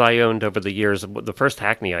horses I owned over the years. The first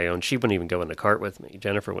Hackney I owned, she wouldn't even go in the cart with me.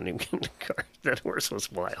 Jennifer wouldn't even get in the cart. That horse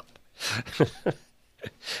was wild.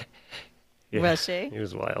 Was she? He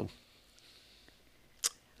was wild.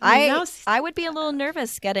 I would be a little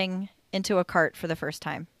nervous getting into a cart for the first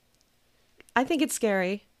time. I think it's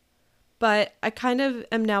scary, but I kind of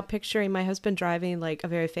am now picturing my husband driving like a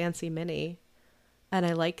very fancy Mini, and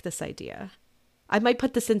I like this idea. I might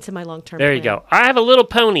put this into my long-term There plan. you go. I have a little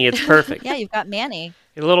pony. It's perfect. Yeah, you've got Manny.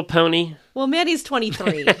 A little pony. Well, Manny's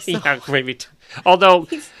 23, so Yeah, maybe. Although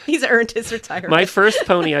he's earned his retirement. my first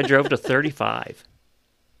pony, I drove to 35,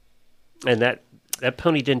 and that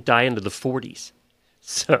pony didn't die into the 40s.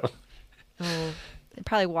 So, They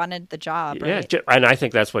probably wanted the job, right? yeah, and I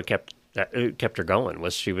think that's what kept her going.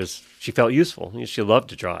 Was she felt useful. She loved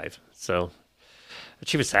to drive. So, but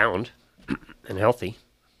she was sound and healthy.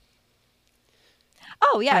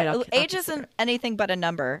 Oh, yeah. Right, I'll Age consider isn't anything but a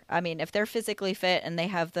number. I mean, if they're physically fit and they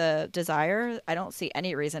have the desire, I don't see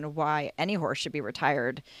any reason why any horse should be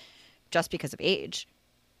retired just because of age.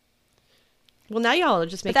 Well, now y'all are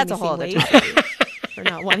just But making that's me a whole seem other lazy for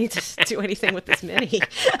not wanting to do anything with this Mini.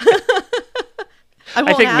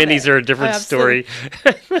 I think minis are a different I story.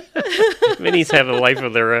 Minis have a life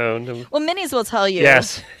of their own. Well, minis will tell you.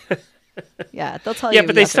 Yes. Yeah, they'll tell you. Yeah,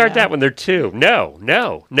 but they yes or start no. that when they're 2. No.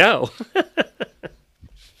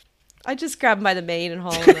 I just grab him by the mane and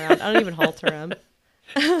haul him around. I don't even halter him.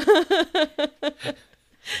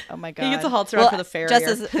 Oh my god. He gets a halter on for the farrier. Just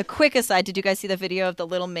as a quick aside, did you guys see the video of the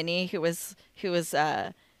little Mini who was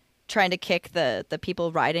trying to kick the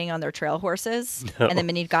people riding on their trail horses? No. And the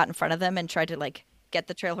Mini got in front of them and tried to get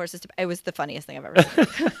the trail horses to. It was the funniest thing I've ever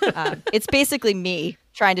seen. It's basically me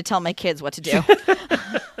trying to tell my kids what to do.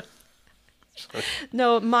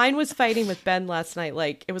 No, mine was fighting with Ben last night.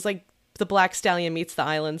 It was like the black stallion meets the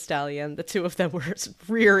island stallion. The two of them were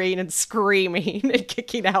rearing and screaming and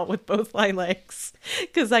kicking out with both hind legs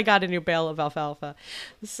because I got a new bale of alfalfa.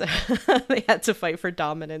 So they had to fight for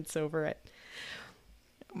dominance over it.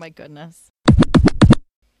 Oh my goodness.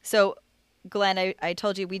 So, Glenn, I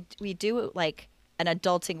told you we do like an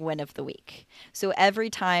adulting win of the week. So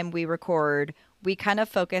every time we record, we kind of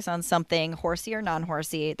focus on something horsey or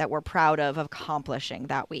non-horsey that we're proud of accomplishing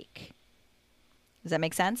that week. Does that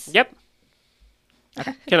make sense? Yep.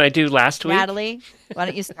 Can I do last week? Natalie, why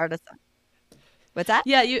don't you start us off? What's that?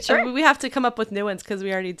 Yeah, Sure. we have to come up with new ones because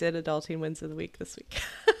we already did adulting wins of the week this week.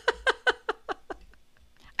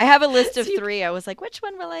 I have a list of 3. I was like, which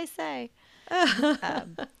one will I say? All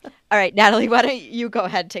right, Natalie, why don't you go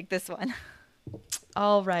ahead and take this one?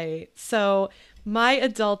 All right. So my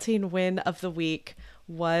adulting win of the week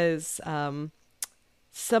was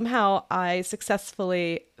somehow I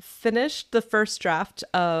successfully finished the first draft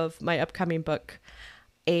of my upcoming book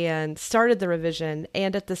and started the revision.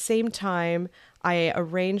 And at the same time, I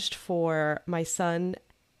arranged for my son,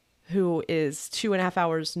 who is 2.5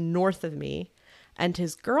 hours north of me, and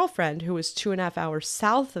his girlfriend, who was 2.5 hours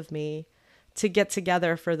south of me, to get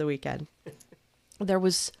together for the weekend. There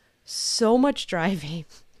was so much driving.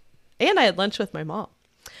 And I had lunch with my mom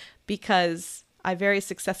because I very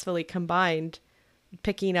successfully combined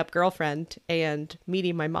picking up girlfriend and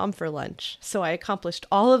meeting my mom for lunch. So I accomplished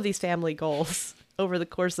all of these family goals over the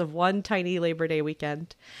course of one tiny Labor Day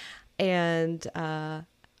weekend. And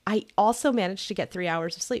I also managed to get 3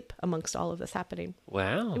 hours of sleep amongst all of this happening.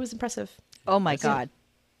 Wow. It was impressive. Oh my God.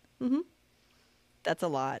 Mm-hmm. That's a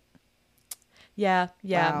lot. Yeah.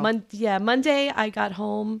 Wow. Monday I got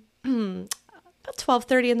home about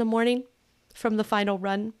 12:30 in the morning from the final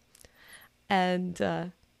run. And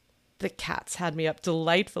the cats had me up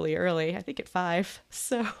delightfully early, I think at 5.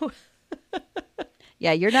 So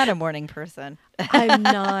Yeah, you're not a morning person. I'm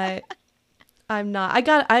not. I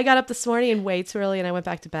got up this morning way too early and I went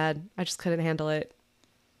back to bed. I just couldn't handle it.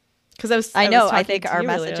 Because I think our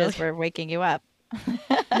messages were waking you up.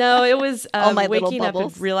 No, it was All my little waking up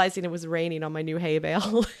bubbles. and realizing it was raining on my new hay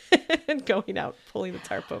bale and going out pulling the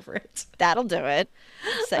tarp over it. That'll do it.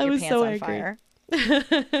 Set I your was pants so on angry.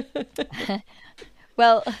 fire.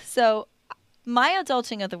 Well, so my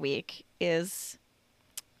adulting of the week is,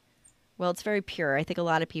 well, it's very pure. I think a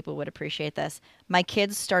lot of people would appreciate this. My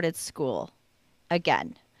kids started school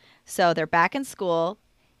again. So they're back in school,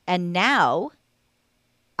 and now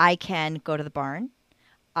I can go to the barn,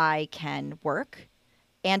 I can work,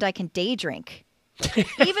 and I can day drink,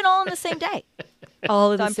 even all in the same day.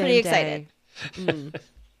 All in So the I'm same pretty day. excited.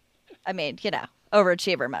 I mean,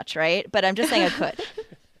 overachiever much, right? But I'm just saying I could.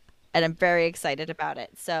 And I'm very excited about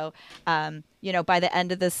it. So, by the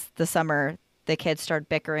end of the summer, the kids start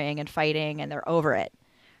bickering and fighting, and they're over it.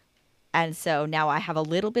 And so now I have a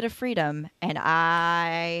little bit of freedom, and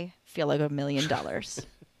I feel like $1 million.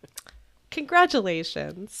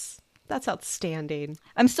 Congratulations. That's outstanding.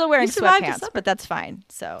 I'm still wearing You survived the sweatpants, summer. but that's fine.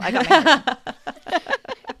 So I got my hair.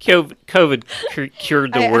 COVID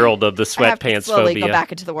cured the world of the I have to sweatpants slowly phobia. go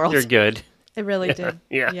back into the world. You're good. It really did.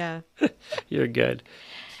 Yeah. You're good.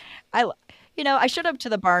 I showed up to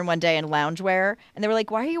the barn one day in loungewear, and they were like,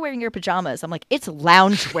 "Why are you wearing your pajamas?" I'm like, "It's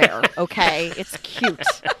loungewear, okay? It's cute."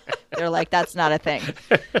 They're like, "That's not a thing."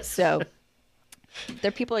 So,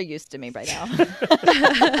 people are used to me by now.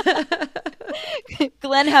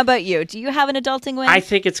 Glenn, how about you? Do you have an adulting win? I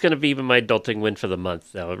think it's going to be my adulting win for the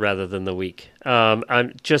month, though, rather than the week.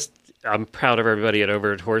 I'm proud of everybody at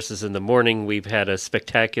Over at Horses in the Morning. We've had a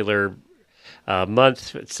spectacular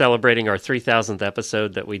month celebrating our 3,000th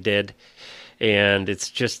episode that we did. And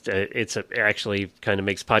it's actually kind of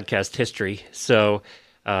makes podcast history. So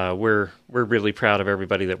we're really proud of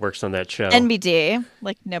everybody that works on that show. NBD,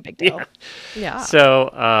 like no big deal. Yeah.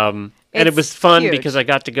 So, and it was fun huge. because I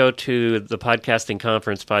got to go to the podcasting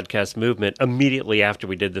conference, Podcast Movement, immediately after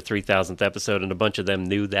we did the 3,000th episode, and a bunch of them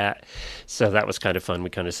knew that. So that was kind of fun. We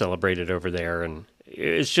kind of celebrated over there, and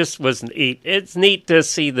it just was neat. It's neat to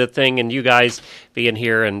see the thing, and you guys being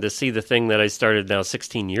here, and to see the thing that I started now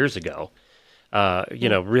 16 years ago.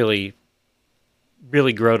 Really,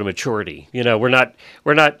 really grow to maturity.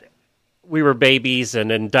 We were babies and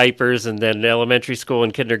in diapers, and then elementary school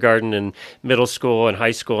and kindergarten and middle school and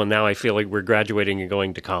high school, and now I feel like we're graduating and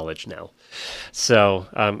going to college now. So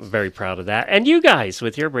I'm very proud of that. And you guys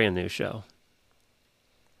with your brand new show.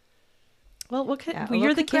 Well, Yeah,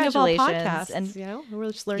 you're the king of all congratulations. podcasts, And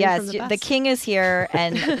we're just learning from yes, the best. the king is here,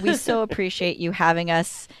 and we so appreciate you having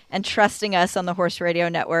us and trusting us on the Horse Radio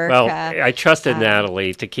Network. Well, I trusted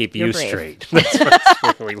Natalie to keep you you're brave. straight.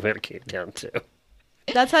 That's really what it came down to.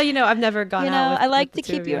 That's how you know I've never gone out with, I like with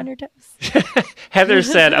to the two keep of you on your toes. Heather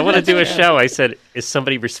said, I want to do a show. I said, is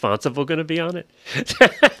somebody responsible going to be on it?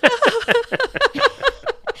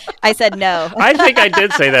 I said no. I think I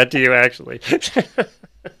did say that to you, actually.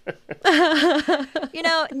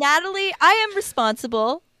 Natalie, I am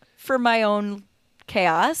responsible for my own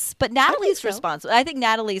chaos, but Natalie's so. responsible. I think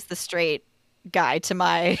Natalie's the straight guy to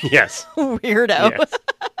my Yes. weirdo. Yes.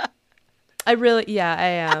 I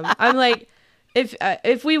am. I'm like,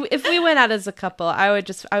 if we went out as a couple, I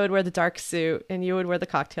would wear the dark suit and you would wear the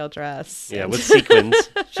cocktail dress. Yeah, and, with sequins.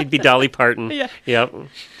 She'd be Dolly Parton. Yeah. Yep.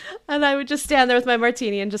 and I would just stand there with my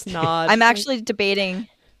martini and just nod. I'm actually debating.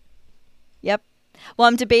 Yep. Well,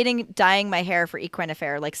 I'm debating dyeing my hair for Equine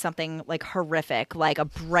Affair, like something like horrific, like a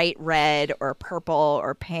bright red or purple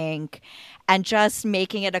or pink, and just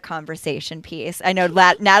making it a conversation piece. I know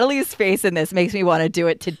Natalie's face in this makes me want to do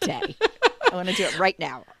it today. I want to do it right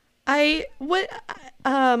now.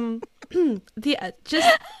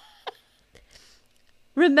 Just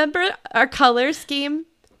remember our color scheme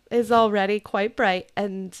is already quite bright,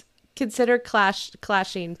 and consider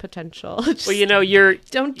clashing potential. Well, you're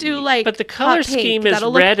don't do like, but the color hot pink. scheme is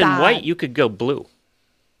That'll look red and bad. white. You could go blue.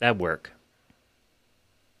 That'd work.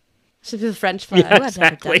 Should be the French flag. Yeah. Ooh, I've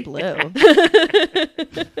never Exactly. done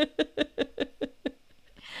blue.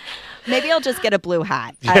 Maybe I'll just get a blue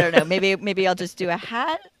hat. I don't know. Maybe I'll just do a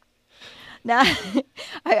hat. Now,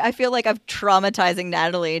 I feel like I'm traumatizing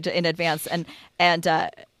Natalie in advance. And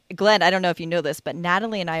Glenn, I don't know if you know this, but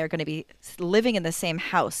Natalie and I are going to be living in the same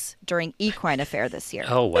house during Equine Affair this year.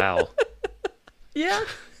 Oh, wow. Yeah.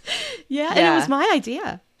 And it was my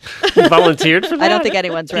idea. You volunteered for that? I don't think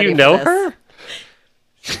anyone's ready Do you for know this. her?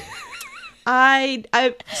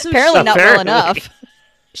 So Apparently not well enough.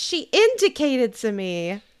 she indicated to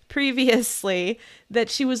me previously that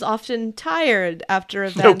she was often tired after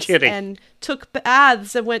events kidding. and took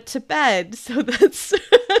baths and went to bed. So that's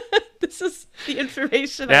this is the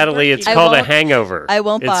information. Natalie, I'm it's working called a won't- hangover. I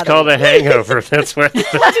won't It's bother called you. a hangover. That's what.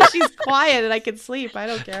 on. She's quiet and I can sleep. I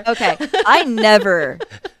don't care. Okay. I never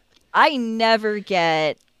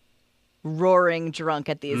get roaring drunk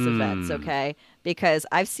at these events, okay? Because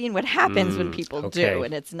I've seen what happens when people okay. do,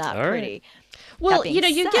 and it's not All right. pretty. Well, That you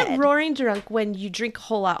being get said- roaring drunk when you drink a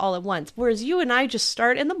whole lot all at once, whereas you and I just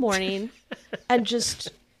start in the morning and just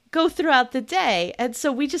go throughout the day, and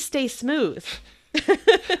so we just stay smooth.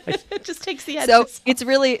 It just takes the edge.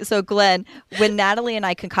 So Glenn, when Natalie and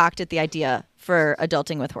I concocted the idea for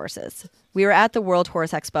Adulting with Horses, we were at the World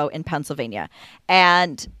Horse Expo in Pennsylvania,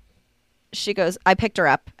 and she goes, I picked her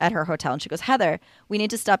up at her hotel, and she goes, Heather, we need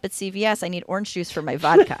to stop at CVS. I need orange juice for my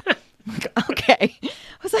vodka. I'm like, okay. I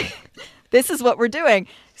was like, this is what we're doing.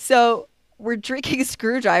 So we're drinking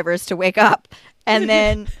screwdrivers to wake up. And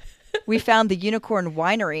then we found the Unicorn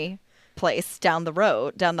Winery place down the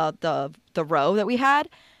road, down the row that we had.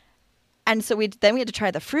 And so we had to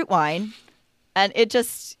try the fruit wine. And it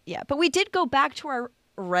just, but we did go back to our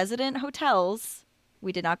resident hotels.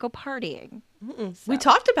 We did not go partying. We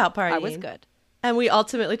talked about partying. I was good. And we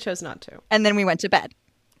ultimately chose not to. And then we went to bed.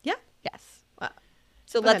 Yeah. Yes. Wow.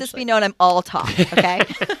 So let this Eventually. be known I'm all talk, okay?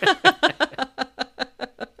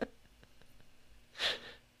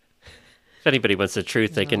 If anybody wants the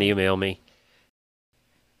truth, they can email me.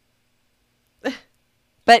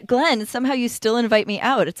 But Glenn, somehow you still invite me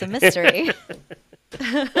out. It's a mystery.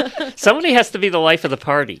 Somebody has to be the life of the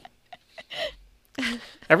party.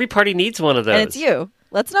 Every party needs one of those. And it's you.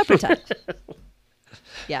 Let's not pretend.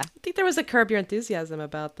 Yeah. I think there was a Curb Your Enthusiasm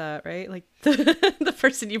about that, right? Like the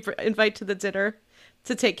person you invite to the dinner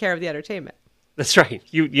to take care of the entertainment. That's right.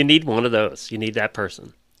 You need one of those. You need that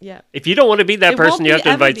person. Yeah. If you don't want to be that It won't person, you be have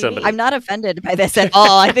to invite every somebody. I'm not offended by this at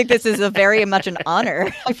all. I think this is a very much an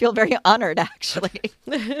honor. I feel very honored, actually.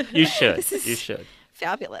 You should. This is- You should.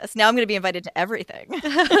 Fabulous. Now I'm going to be invited to everything.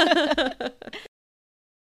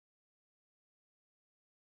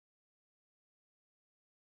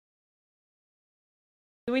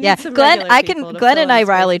 We need Yeah. some Glenn, regular people to Glenn fill and in I the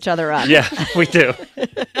rile space. each other up. Yeah, we do.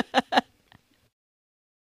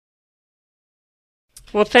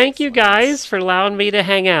 Well, thank you guys for allowing me to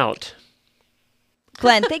hang out.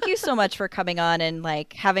 Glenn, thank you so much for coming on and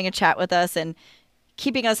like having a chat with us and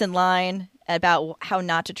keeping us in line about how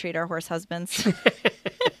not to treat our horse husbands.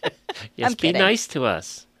 Yes, I'm be kidding. nice to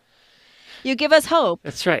us. You give us hope.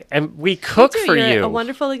 That's right. And we cook Dude, for you're you. A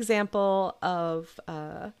wonderful example of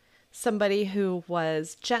somebody who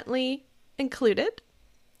was gently included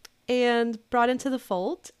and brought into the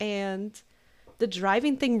fold. And the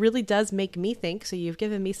driving thing really does make me think. So you've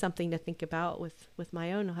given me something to think about with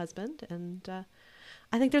my own husband. And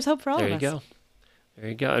I think there's hope for all There of you us. go. There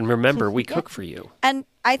you go. And remember, we cook for you. And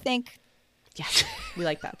I think Yes, we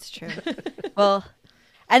like that. that's true. Well,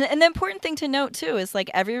 and the important thing to note too is like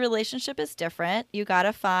every relationship is different. You got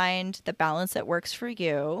to find the balance that works for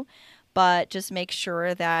you, but just make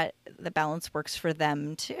sure that the balance works for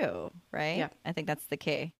them too, right? Yeah. I think that's the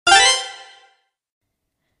key.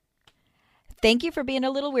 Thank you for being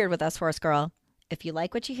a little weird with us, Horse Girl. If you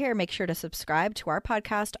like what you hear, make sure to subscribe to our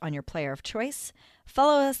podcast on your player of choice.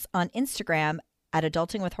 Follow us on Instagram at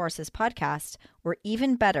Adulting with Horses Podcast, or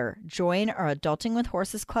even better, join our Adulting with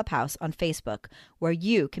Horses Clubhouse on Facebook, where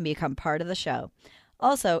you can become part of the show.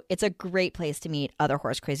 Also, it's a great place to meet other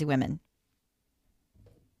horse crazy women.